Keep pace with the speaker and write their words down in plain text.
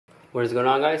What is going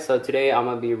on, guys? So today I'm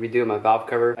gonna be redoing my valve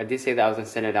cover. I did say that I was gonna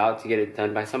send it out to get it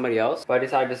done by somebody else, but I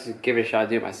decided just to give it a shot,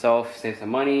 do it myself, save some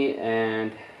money,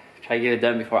 and try to get it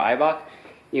done before IBOC,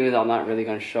 even though I'm not really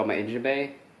gonna show my engine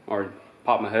bay or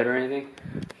pop my hood or anything.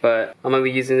 But I'm gonna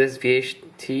be using this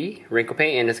VHT Wrinkle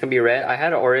paint, and it's gonna be red. I had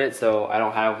to order it, so I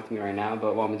don't have it with me right now,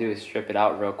 but what I'm gonna do is strip it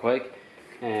out real quick,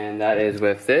 and that is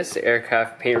with this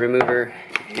aircraft paint remover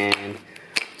and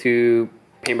two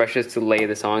paintbrushes to lay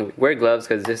this on. Wear gloves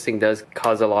because this thing does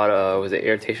cause a lot of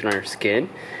irritation on your skin,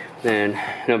 and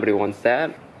nobody wants that.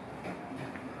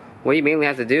 What you mainly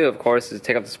have to do, of course, is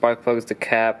take off the spark plugs, the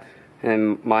cap,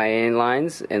 and my in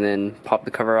lines, and then pop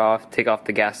the cover off, take off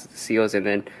the gas seals, and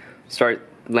then start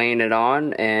laying it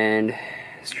on and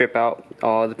strip out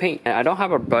all the paint. And I don't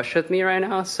have a brush with me right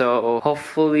now, so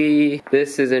hopefully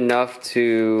this is enough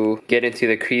to get into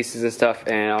the creases and stuff,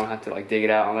 and I don't have to like dig it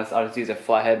out, unless I'll just use a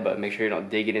flathead. But make sure you don't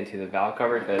dig it into the valve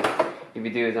cover, because if you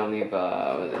do, it's gonna leave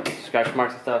scratch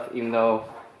marks and stuff, even though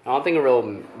I don't think it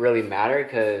will really matter,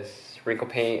 because wrinkle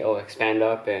paint will expand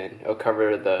up and it'll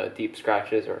cover the deep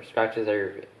scratches or scratches that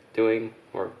you're doing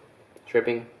or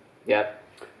stripping. Yep.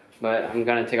 But I'm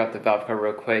gonna take off the valve cover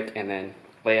real quick and then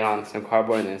lay it on some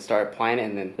cardboard and then start applying it,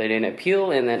 and then letting it peel.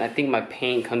 And then I think my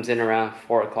paint comes in around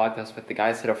 4 o'clock. That's what the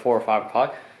guy said, at 4 or 5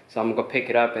 o'clock. So I'm gonna go pick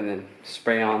it up and then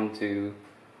spray on to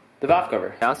the valve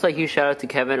cover. Also, a huge shout out to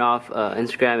Kevin off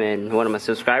Instagram, and one of my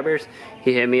subscribers.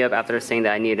 He hit me up after saying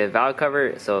that I needed a valve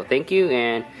cover, so thank you.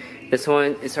 And this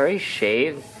one is already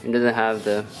shaved. It doesn't have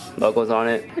the logos on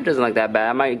it. It doesn't look that bad.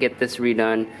 I might get this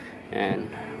redone, and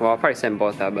well, I'll probably send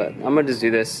both out, but I'm gonna just do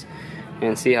this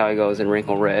and see how it goes in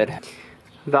wrinkle red.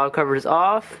 Valve cover is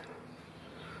off.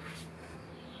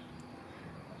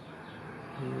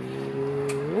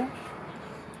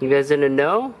 You guys didn't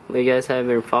know? You guys haven't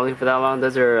been following for that long.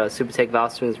 Those are Supertech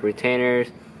valve springs,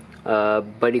 retainers,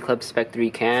 Buddy Club Spec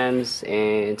 3 cams,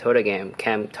 and Toda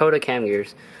cam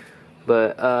gears.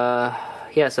 But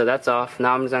yeah, so that's off.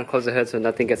 Now I'm just gonna close the hood so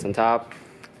nothing gets on top.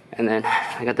 And then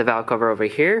I got the valve cover over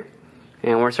here,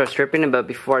 and we're gonna start stripping it. But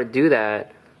before I do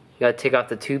that, you gotta take off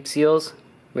the tube seals.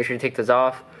 Make sure you take those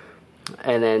off,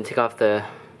 and then take off the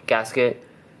gasket.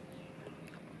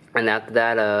 And after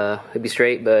that, it'll be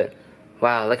straight. But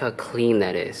wow, look how clean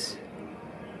that is.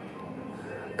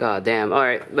 God damn.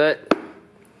 Alright, but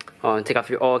take off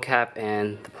your oil cap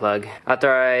and the plug. After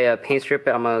I paint strip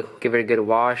it, I'm gonna give it a good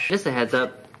wash. Just a heads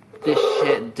up, this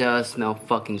shit does smell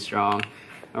fucking strong.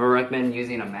 I would recommend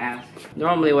using a mask.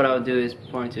 Normally what I would do is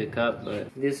pour into a cup, but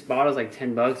this bottle's like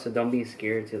 10 bucks, so don't be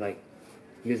scared to like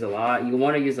use a lot. You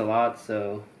want to use a lot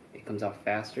so it comes out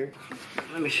faster.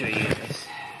 Let me show you guys.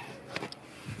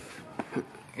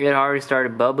 It already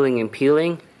started bubbling and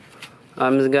peeling.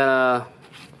 I'm just gonna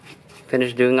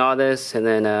finish doing all this, and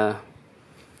then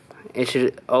it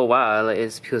should, oh wow,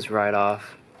 it peels right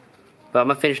off. But I'm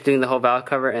gonna finish doing the whole valve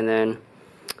cover, and then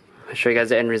I'll show you guys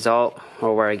the end result,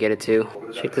 or where I get it to.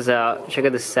 Check this out, check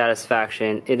out the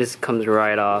satisfaction. It just comes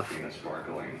right off.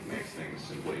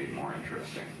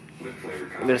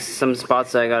 There's some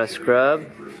spots that I gotta scrub.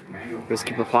 Just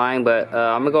keep applying, but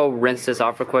I'm gonna go rinse this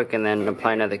off real quick and then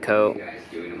apply another coat.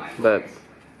 But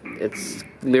it's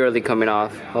literally coming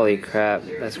off. Holy crap,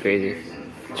 that's crazy.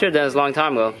 Should've done this a long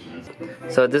time ago.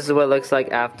 So this is what it looks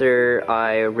like after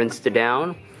I rinsed it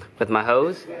down with my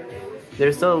hose.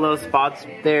 There's still little spots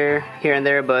there, here and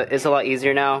there, but it's a lot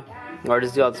easier now. Or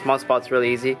just do all the small spots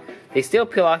really easy. They still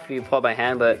peel off if you pull by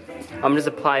hand, but I'm just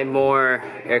apply more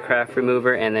aircraft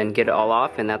remover and then get it all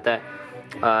off. And after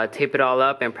that, tape it all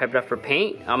up and prep it up for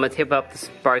paint. I'm gonna tape up the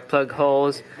spark plug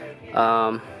holes.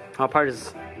 I'll probably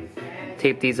just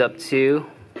tape these up too.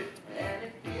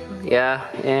 Yeah,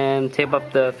 and tape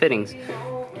up the fittings.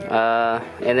 And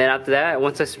then after that,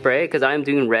 once I spray, because I'm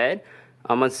doing red,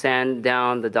 I'm gonna sand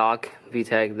down the Doc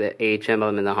VTEC, the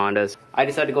AHM and the Hondas. I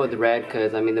decided to go with the red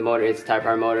because I mean the motor is a Type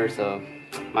R motor, so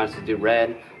might as well do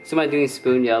red. So I'm doing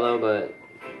spoon yellow, but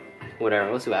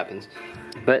whatever, we'll see what happens.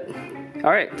 But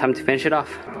alright, time to finish it off.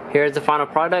 Here's the final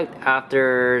product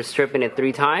after stripping it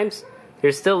 3 times.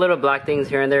 There's still little black things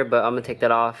here and there, but I'm gonna take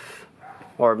that off,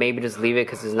 or maybe just leave it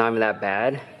because it's not even that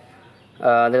bad.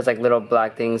 There's like little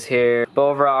black things here, but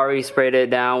overall I already sprayed it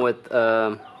down with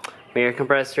my air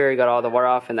compressor, got all the water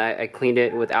off, and I cleaned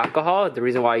it with alcohol. The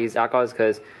reason why I use alcohol is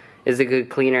because it's a good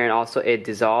cleaner, and also it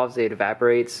dissolves, it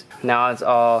evaporates. Now it's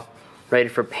all ready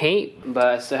for paint, but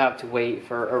I still have to wait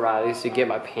for O'Reilly's to get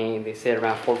my paint. They said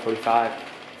around 4:45,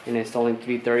 and it's only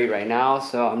 3:30 right now,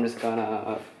 so I'm just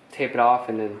gonna tape it off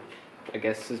and then I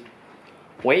guess just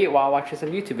wait while watching some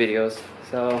YouTube videos.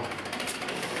 So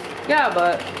yeah,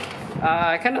 but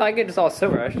I kind of like it just all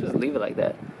silver. I should just leave it like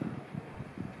that.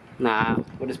 Nah,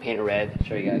 we'll just paint it red,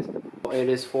 show you guys. it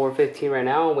is 4:15 right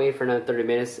now. I'm waiting for another 30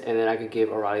 minutes, and then I could give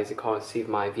O'Reilly's a call and see if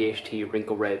my VHT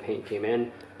Wrinkle Red paint came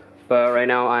in. But right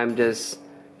now I'm just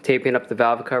taping up the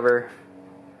valve cover.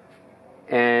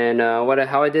 And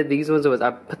how I did these ones was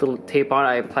I put the tape on,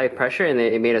 I applied pressure, and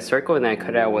then it made a circle, and then I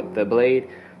cut it out with the blade.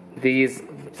 These,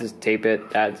 just tape it,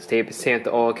 add tape it, stamp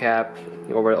the oil cap,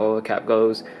 or where the oil cap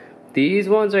goes. These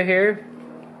ones right here,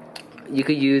 you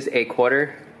could use a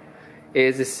quarter. It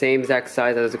is the same exact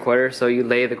size as a quarter, so you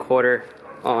lay the quarter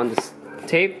on the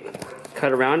tape,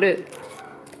 cut around it,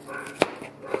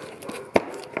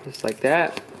 just like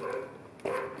that,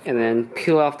 and then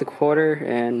peel off the quarter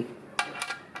and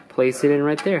place it in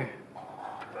right there.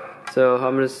 So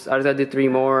I just gotta do 3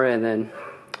 more, and then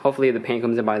hopefully the paint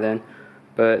comes in by then.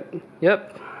 But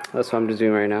yep, that's what I'm just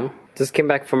doing right now. Just came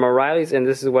back from O'Reilly's, and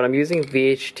this is what I'm using: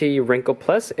 VHT Wrinkle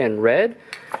Plus in red.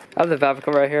 I have the valve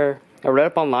cover right here. I read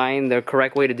up online, the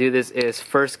correct way to do this is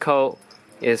first coat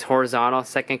is horizontal,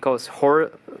 second coat is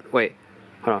first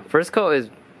coat is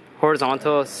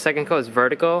horizontal, second coat is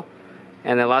vertical,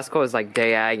 and the last coat is like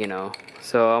diagonal.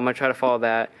 So I'm gonna try to follow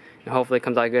that, and hopefully it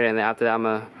comes out good. And then after that, I'm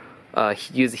gonna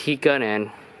use a heat gun and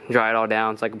dry it all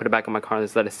down so I can put it back in my car and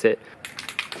just let it sit.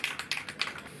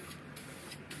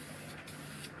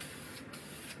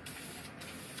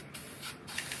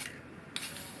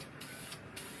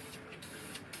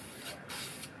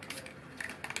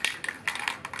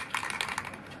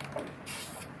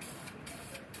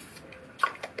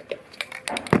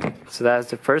 So that's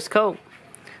the first coat.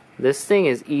 This thing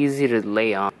is easy to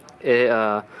lay on. It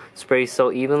sprays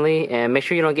so evenly, and make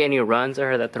sure you don't get any runs. I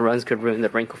heard that the runs could ruin the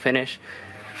wrinkle finish.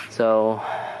 So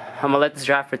I'm gonna let this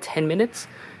dry for 10 minutes,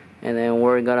 and then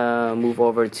we're gonna move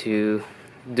over to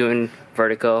doing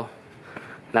vertical.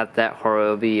 Not that horror,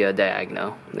 it'll be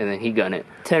diagonal, and then heat gun it.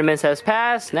 10 minutes has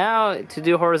passed. Now to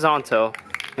do horizontal,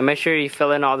 and make sure you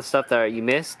fill in all the stuff that you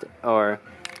missed, or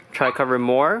try to cover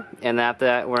more. And after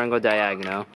that, we're gonna go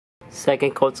diagonal.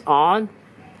 Second coat's on.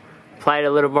 Apply it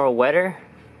a little more wetter.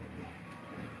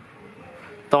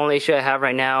 The only issue I have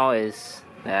right now is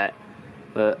that,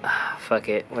 but fuck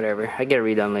it, whatever. I get it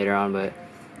redone later on, but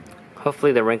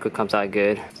hopefully the wrinkle comes out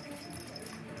good.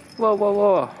 Whoa, whoa,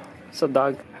 whoa. What's up,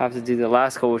 dog? I have to do the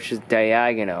last coat, which is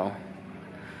diagonal.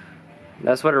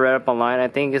 That's what I read up online. I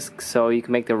think it's so you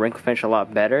can make the wrinkle finish a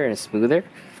lot better and smoother.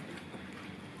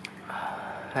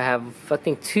 I have, I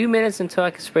think, 2 minutes until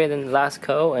I can spray the last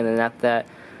coat, and then after that,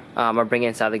 I'll bring it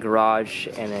inside the garage,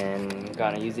 and then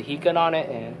gonna use a heat gun on it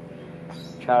and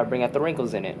try to bring out the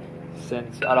wrinkles in it.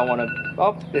 Since I don't want to,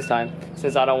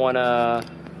 since I don't want to,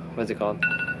 what's it called?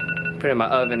 Put it in my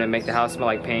oven and make the house smell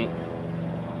like paint.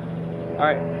 All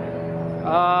right,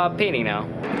 painting now.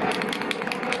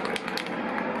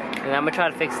 And I'm gonna try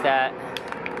to fix that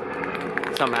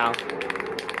somehow.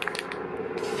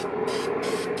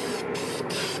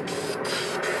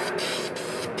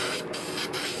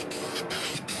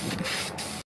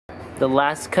 The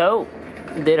last coat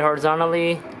did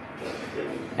horizontally,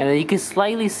 and then you can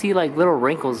slightly see like little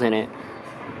wrinkles in it.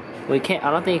 Well, you can't, I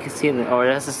don't think you can see it, or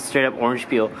that's a straight up orange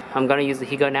peel. I'm gonna use the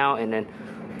heat gun now, and then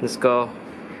let's go,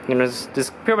 you know,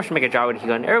 just pretty much make it dry with the heat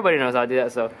gun. Everybody knows how to do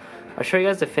that, so I'll show you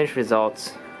guys the finished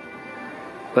results.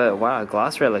 But wow,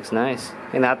 gloss red looks nice.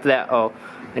 And after that, I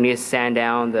need to sand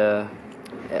down the,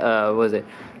 what was it,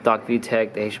 Doc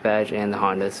VTech, the H badge, and the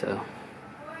Honda, so.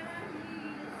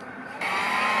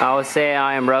 I would say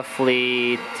I am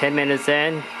roughly 10 minutes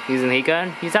in using the heat gun.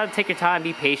 You just have to take your time,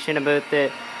 be patient about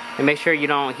it, and make sure you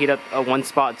don't heat up one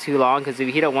spot too long, because if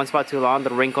you heat up one spot too long, the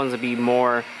wrinkles will be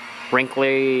more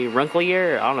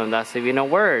wrinklier, I don't know if that's even a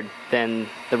word, than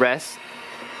the rest.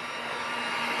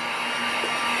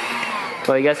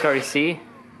 Well, you guys can already see.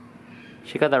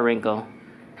 Check out that wrinkle.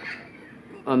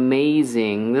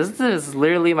 Amazing. This is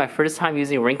literally my first time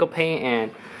using wrinkle paint,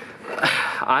 and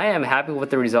I am happy with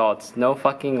the results. No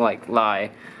fucking like lie.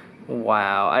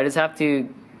 Wow. I just have to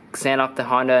sand off the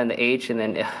Honda and the H, and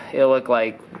then it'll look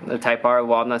like the Type R.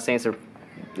 Well, I'm not saying so.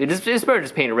 It's better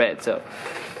just paint it red. So,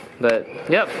 but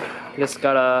yep. Just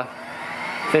gotta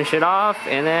finish it off,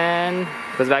 and then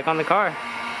goes back on the car.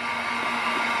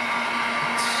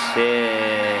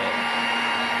 Shit.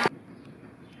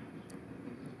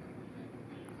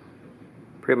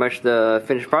 Pretty much the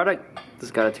finished product.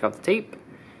 Just gotta take off the tape.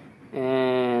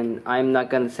 And I'm not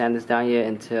gonna sand this down yet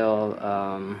until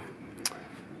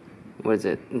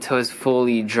until it's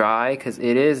fully dry, because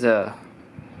it is I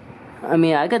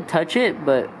mean, I could touch it,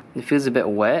 but it feels a bit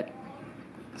wet,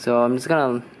 so I'm just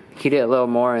gonna heat it a little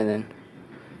more and then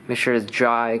make sure it's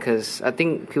dry, because I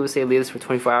think people say leave this for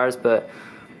 24 hours, but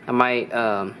I might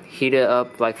heat it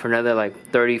up like for another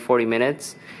like 30-40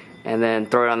 minutes and then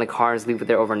throw it on the car and leave it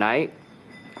there overnight.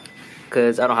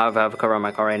 because I don't have a valve cover on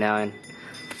my car right now, and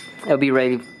it'll be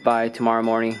ready by tomorrow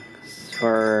morning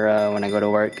for when I go to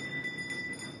work.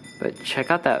 But check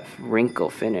out that wrinkle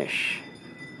finish.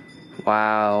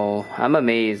 Wow, I'm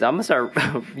amazed. I'm gonna start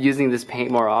using this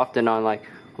paint more often on like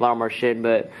a lot more shit,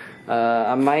 but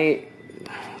I might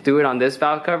do it on this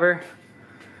valve cover.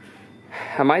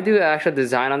 I might do an actual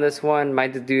design on this one.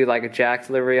 Might do like a Jack's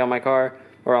livery on my car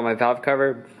or on my valve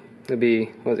cover. It'd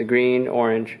be, was it green,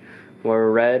 orange,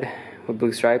 or red with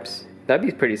blue stripes? That'd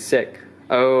be pretty sick.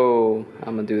 Oh,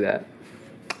 I'm gonna do that.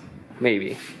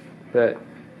 Maybe, but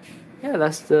yeah,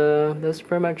 that's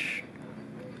pretty much,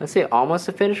 let's say almost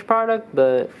a finished product,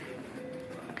 but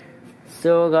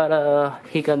still got a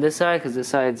heat on this side because this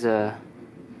side's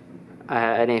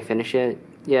I didn't finish it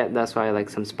yet. That's why like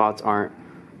some spots aren't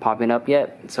popping up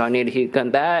yet. So I need to heat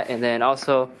gun that, and then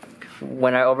also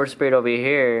when I oversprayed over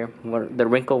here, when the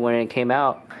wrinkle when it came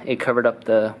out, it covered up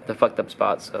the fucked up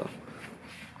spots. So,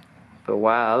 but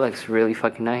wow, that looks really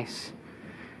fucking nice.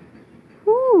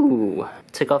 Woo!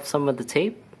 Took off some of the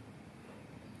tape,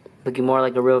 looking more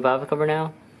like a real valve cover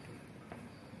now.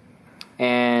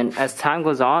 And as time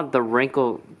goes on, the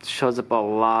wrinkle shows up a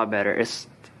lot better.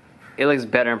 It looks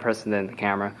better in person than the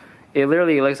camera. It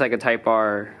literally looks like a Type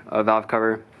R valve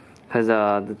cover, because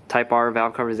the Type R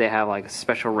valve covers, they have like a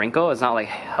special wrinkle. It's not like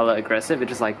hella aggressive. It's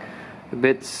just like a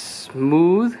bit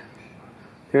smooth.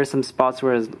 There are some spots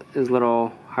where it's a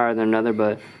little higher than another,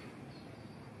 but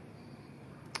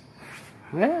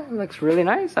yeah, it looks really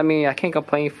nice. I mean, I can't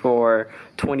complain for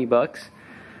 20 bucks.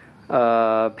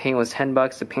 Paint was 10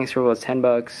 bucks. The paint store was 10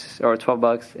 bucks or 12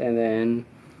 bucks, and then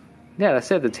yeah,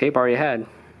 that's it. The tape already had.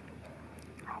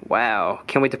 Wow,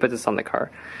 can't wait to put this on the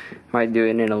car. Might do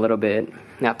it in a little bit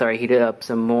after I heat it up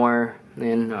some more.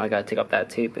 Then I gotta take off that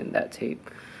tape and that tape.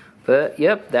 But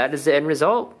yep, that is the end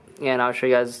result, and I'll show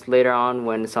you guys later on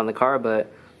when it's on the car.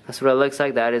 But that's what it looks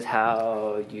like. That is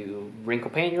how you wrinkle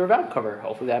paint your valve cover.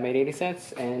 Hopefully that made any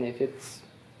sense. And if it's,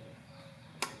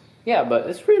 yeah, but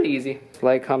it's really easy.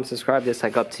 Like, comment, subscribe. This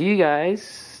like up to you guys.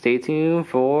 Stay tuned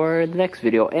for the next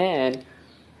video. And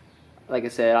like I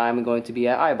said, I'm going to be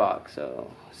at iBox,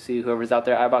 so see whoever's out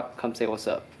there at iBox, come say what's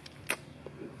up.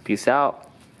 Peace out.